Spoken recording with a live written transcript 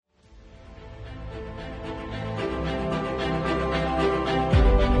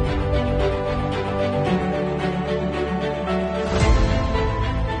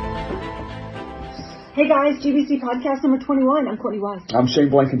Hey guys, GBC podcast number 21. I'm Courtney Wise. I'm Shane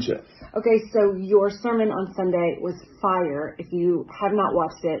Blankenship. Okay, so your sermon on Sunday was fire. If you have not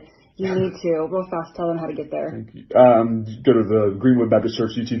watched it, you need to. Real fast, tell them how to get there. Thank you. Go to the Greenwood Baptist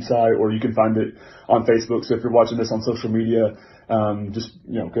Church YouTube site, or you can find it on Facebook. So if you're watching this on social media, just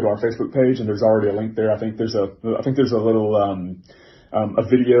go to our Facebook page, and there's already a link there. I think there's a little a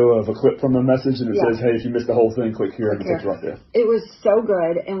video of a clip from the message, and it says, hey, if you missed the whole thing, click here, and it takes you right there. It was so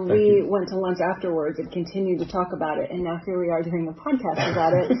good, and we went to lunch afterwards and continued to talk about it, and now here we are doing a podcast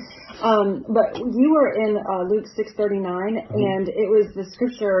about it. But you were in Luke 6:39, and it was the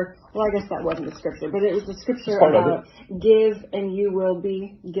scripture. Well, I guess that wasn't the scripture, but it was the scripture about give and you will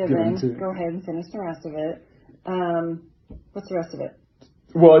be given. Go ahead and finish the rest of it. What's the rest of it?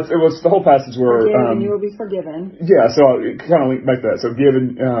 Well, it was the whole passage where forgive and you will be forgiven. Yeah, so it kind of linked back to that. So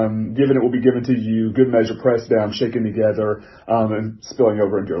given it will be given to you, good measure, pressed down, shaken together, and spilling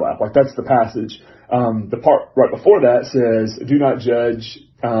over into your lap. Like, that's the passage. The part right before that says, do not judge,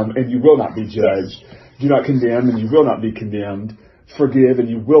 and you will not be judged. Yes. Do not condemn, and you will not be condemned. Forgive, and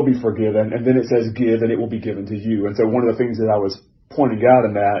you will be forgiven. And then it says give, and it will be given to you. And so one of the things that I was pointing out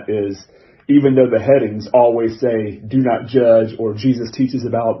in that is, even though the headings always say, do not judge, or Jesus teaches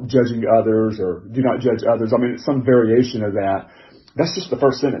about judging others, or do not judge others. I mean, it's some variation of that. That's just the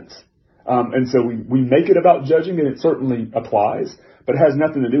first sentence. And so we make it about judging, and it certainly applies, but it has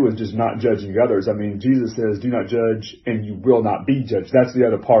nothing to do with just not judging others. I mean, Jesus says, do not judge, and you will not be judged. That's the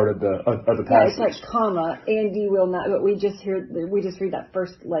other part of the passage. Yeah, it's like comma, and you will not, but we just read that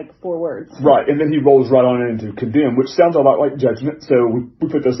first, 4 words. Right, and then he rolls right on into condemn, which sounds a lot like judgment. So we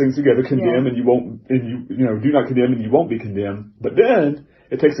put those things together, condemn, and you won't, and you do not condemn, and you won't be condemned. But then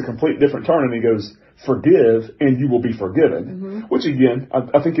it takes a complete different turn, and he goes, forgive, and you will be forgiven. Which again,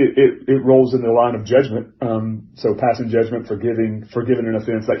 I think it rolls in the line of judgment. So passing judgment, forgiving an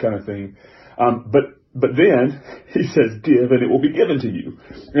offense, that kind of thing. But then he says, give, and it will be given to you.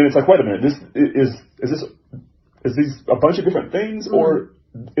 And it's like, wait a minute, is these a bunch of different things, or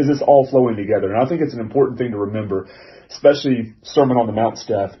is this all flowing together? And I think it's an important thing to remember, especially Sermon on the Mount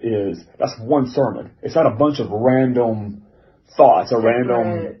stuff, is that's one sermon. It's not a bunch of random thoughts or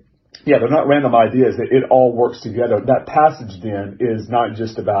random. Yeah, they're not random ideas. It all works together. That passage then is not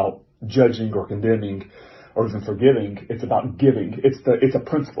just about judging or condemning or even forgiving. It's about giving. It's a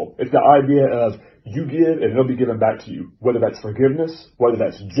principle. It's the idea of you give and it'll be given back to you. Whether that's forgiveness, whether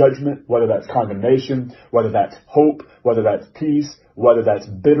that's judgment, whether that's condemnation, whether that's hope, whether that's peace, whether that's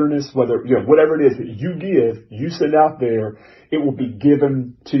bitterness, whatever it is that you give, you send out there, it will be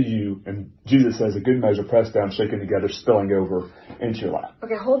given to you. And Jesus says, a good measure, pressed down, shaken together, spilling over into your lap.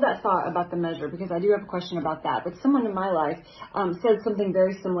 Okay, hold that thought about the measure, because I do have a question about that. But someone in my life said something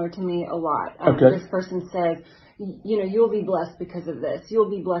very similar to me a lot. This person said, you'll be blessed because of this. You'll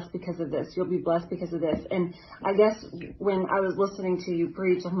be blessed because of this. You'll be blessed because of this. And I guess when I was listening to you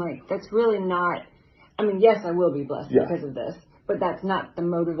preach, I'm like, that's really not, yes, I will be blessed because of this, but that's not the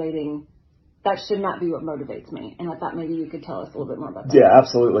motivating. That should not be what motivates me. And I thought maybe you could tell us a little bit more about that. Yeah,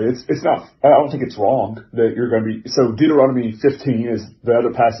 absolutely. It's not, I don't think it's wrong that you're going to be, so Deuteronomy 15 is the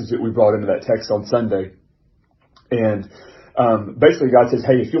other passage that we brought into that text on Sunday. And basically God says,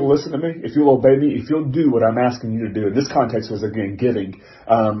 hey, if you'll listen to me, if you'll obey me, if you'll do what I'm asking you to do. In this context was, again, giving.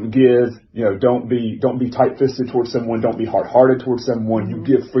 Don't be tight-fisted towards someone. Don't be hard-hearted towards someone. You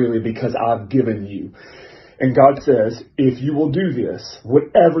give freely because I've given you. And God says, if you will do this,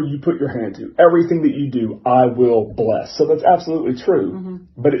 whatever you put your hand to, everything that you do, I will bless. So that's absolutely true,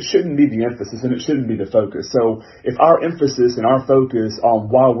 but it shouldn't be the emphasis and it shouldn't be the focus. So if our emphasis and our focus on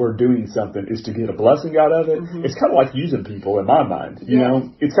why we're doing something is to get a blessing out of it, it's kind of like using people in my mind. You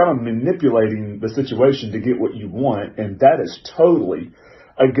know, it's kind of manipulating the situation to get what you want. And that is totally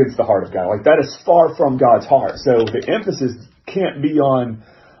against the heart of God. Like, that is far from God's heart. So the emphasis can't be on,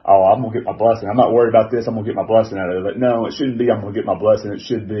 oh, I'm going to get my blessing. I'm not worried about this. I'm going to get my blessing out of it. No, it shouldn't be I'm going to get my blessing. It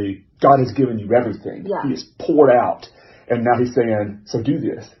should be God has given you everything. Yeah. He has poured out. And now he's saying, so do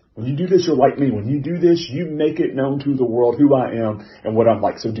this. When you do this, you're like me. When you do this, you make it known to the world who I am and what I'm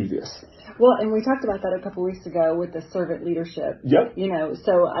like. So do this. Well, and we talked about that a couple weeks ago with the servant leadership. Yep.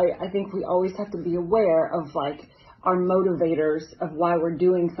 So I think we always have to be aware of our motivators of why we're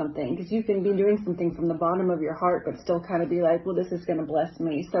doing something, because you can be doing something from the bottom of your heart but still kind of be like, well, this is going to bless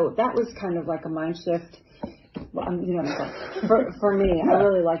me. So that was kind of like a mind shift you know what I'm saying? For me, I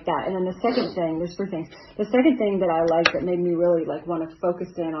really like that. And then the second thing, there's 3 things. The second thing that I like that made me really like want to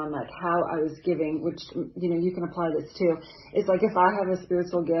focus in on like how I was giving, which, you know, you can apply this too, is like if I have a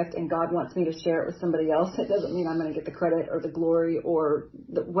spiritual gift and God wants me to share it with somebody else, it doesn't mean I'm going to get the credit or the glory or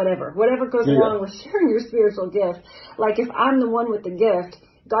whatever goes along with sharing your spiritual gift. Like if I'm the one with the gift,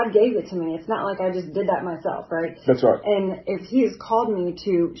 God gave it to me. It's not like I just did that myself, right? That's right. And if He has called me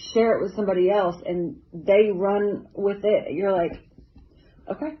to share it with somebody else and they run with it, you're like,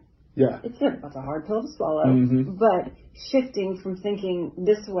 okay. Yeah. That's a hard pill to swallow. Mm-hmm. But shifting from thinking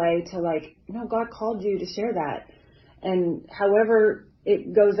this way to like, no, God called you to share that. And however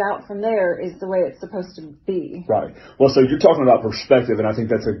it goes out from there is the way it's supposed to be. Right. Well, so you're talking about perspective, and I think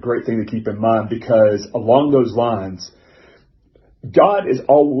that's a great thing to keep in mind, because along those lines, God is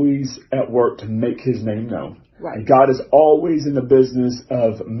always at work to make His name known. Right. God is always in the business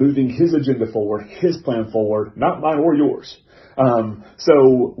of moving His agenda forward, His plan forward, not mine or yours.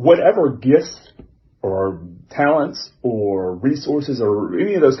 So whatever gifts or talents or resources or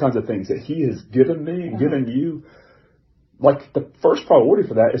any of those kinds of things that He has given me and given you, like the first priority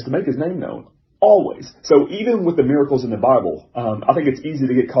for that is to make His name known. Always. So even with the miracles in the Bible, I think it's easy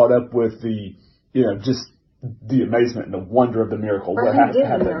to get caught up with the, just the amazement and the wonder of the miracle. Or who did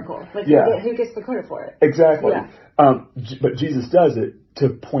the miracle? Like, who gets the credit for it? Exactly. Yeah. But Jesus does it to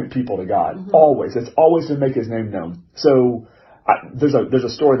point people to God. Mm-hmm. Always. It's always to make His name known. So there's a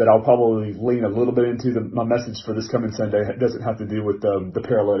story that I'll probably lean a little bit into. My message for this coming Sunday. It doesn't have to do with the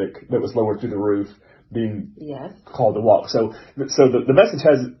paralytic that was lowered through the roof being called to walk. So the message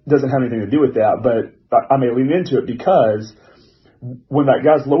doesn't have anything to do with that, but I may lean into it because when that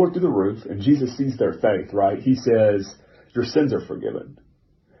guy's lowered through the roof and Jesus sees their faith, right, He says, your sins are forgiven.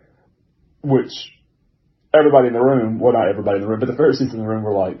 Which everybody in the room, well, not everybody in the room, but the Pharisees in the room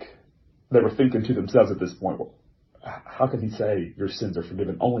were like, they were thinking to themselves at this point, well, how can He say your sins are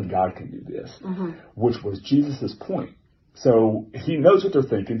forgiven? Only God can do this. Mm-hmm. Which was Jesus' point. So He knows what they're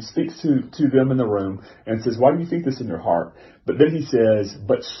thinking, speaks to them in the room and says, why do you think this in your heart? But then He says,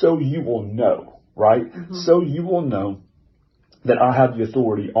 but so you will know, right? Mm-hmm. So you will know that I have the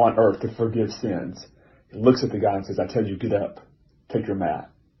authority on earth to forgive sins. He looks at the guy and says, I tell you, get up, take your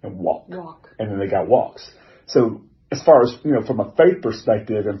mat and walk. And then the guy walks. So as far as, from a faith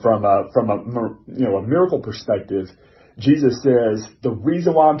perspective and from a miracle perspective, Jesus says, the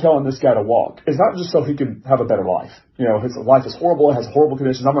reason why I'm telling this guy to walk is not just so he can have a better life. His life is horrible. It has horrible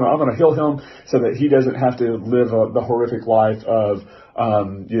conditions. I'm going to heal him so that he doesn't have to live the horrific life of,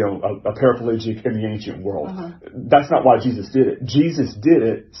 a paraplegic in the ancient world. Uh-huh. That's not why Jesus did it. Jesus did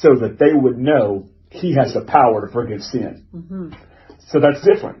it so that they would know He has the power to forgive sin. Mm-hmm. So that's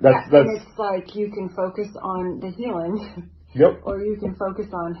different. That's and it's like you can focus on the healing. Yep. Or you can focus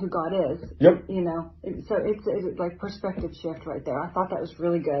on who God is. Yep. So it's like perspective shift right there. I thought that was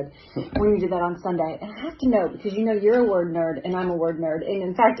really good when you did that on Sunday. And I have to know, because you're a word nerd and I'm a word nerd. And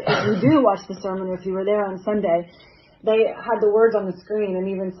in fact, if you do watch the sermon, or if you were there on Sunday, they had the words on the screen, and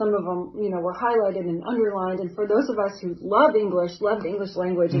even some of them, were highlighted and underlined. And for those of us who love the English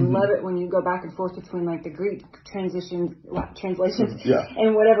language, and love it when you go back and forth between like the Greek translations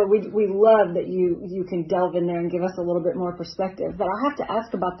and whatever, we love that you can delve in there and give us a little bit more perspective. But I have to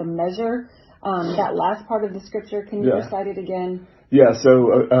ask about the measure, that last part of the scripture. Can you recite it again? Yeah.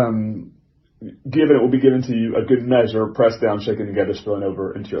 So, given it will be given to you a good measure, pressed down, shaken together, spilling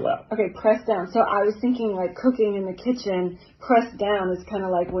over into your lap. Okay, pressed down. So I was thinking like cooking in the kitchen, pressed down is kind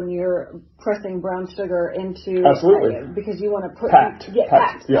of like when you're pressing brown sugar into... Absolutely. Because you want to put... Packed.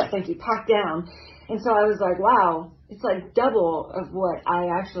 Packed. Yeah. Thank you. Packed down. And so I was like, wow, it's like double of what I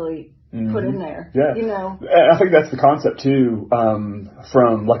actually put in there. Yeah. I think that's the concept too,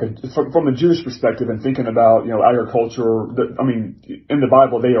 from a Jewish perspective, and thinking about, agriculture. In the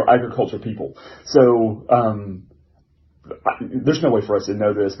Bible, they are agriculture people. So, there's no way for us to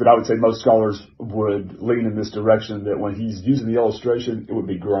know this, but I would say most scholars would lean in this direction, that when he's using the illustration, it would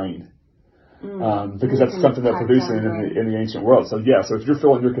be grain. Because that's something they're producing in the ancient world. So so if you're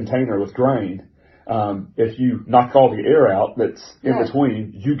filling your container with grain, if you knock all the air out that's in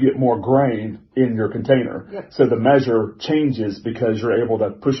between, you get more grain in your container. Yep. So the measure changes because you're able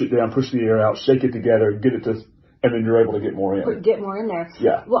to push it down, push the air out, shake it together, get it to, and then you're able to get more in. Get more in there.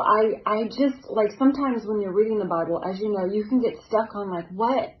 Yeah. Well, I just, like, sometimes when you're reading the Bible, as you know, you can get stuck on, like,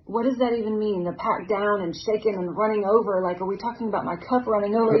 what does that even mean? The packed down and shaken and running over. Like, are we talking about my cup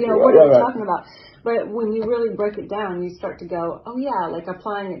running over? What are we talking about? But when you really break it down, you start to go, oh yeah, like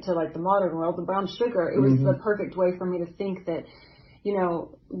applying it to like the modern world, the brown sugar, it was the perfect way for me to think that,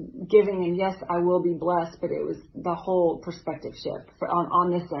 giving, and yes, I will be blessed, but it was the whole perspective shift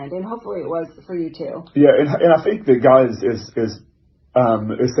on this end, and hopefully it was for you too. Yeah, and I think that God is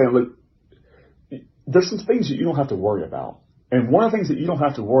saying, look, there's some things that you don't have to worry about, and one of the things that you don't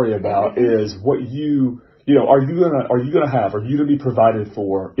have to worry about is what are you gonna be provided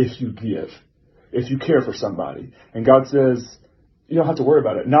for if you give, if you care for somebody, and God says, you don't have to worry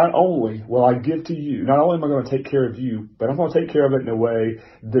about it. Not only will I give to you, not only am I going to take care of you, but I'm going to take care of it in a way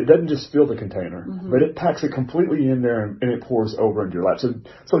that doesn't just fill the container, but it packs it completely in there and it pours over into your life.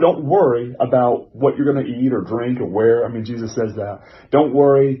 So don't worry about what you're going to eat or drink or where. I mean, Jesus says that. Don't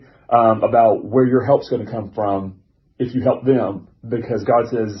worry about where your help's going to come from if you help them, because God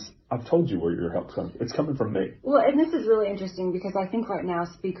says, I've told you where your help's coming. It's coming from me. Well, and this is really interesting because I think right now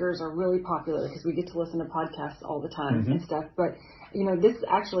speakers are really popular because we get to listen to podcasts all the time and stuff. But, this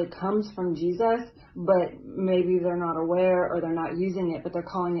actually comes from Jesus, but maybe they're not aware or they're not using it, but they're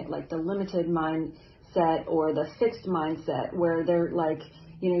calling it like the limited mindset or the fixed mindset where they're like,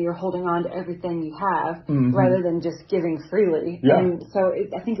 you're holding on to everything you have rather than just giving freely. Yeah. And so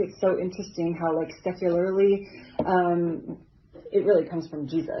I think it's so interesting how like secularly, it really comes from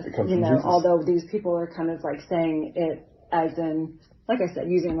Jesus, Jesus. Although these people are kind of like saying it as in, like I said,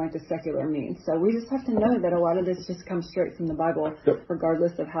 using like the secular means. So we just have to know that a lot of this just comes straight from the Bible,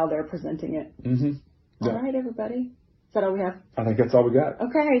 regardless of how they're presenting it. All right, everybody. Is that all we have? I think that's all we got.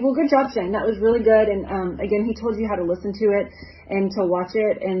 Okay. Well, good job, Shane. That was really good. And again, he told you how to listen to it and to watch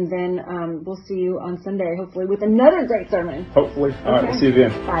it. And then we'll see you on Sunday, hopefully, with another great sermon. Hopefully. All right. We'll see you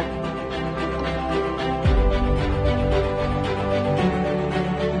then. Bye.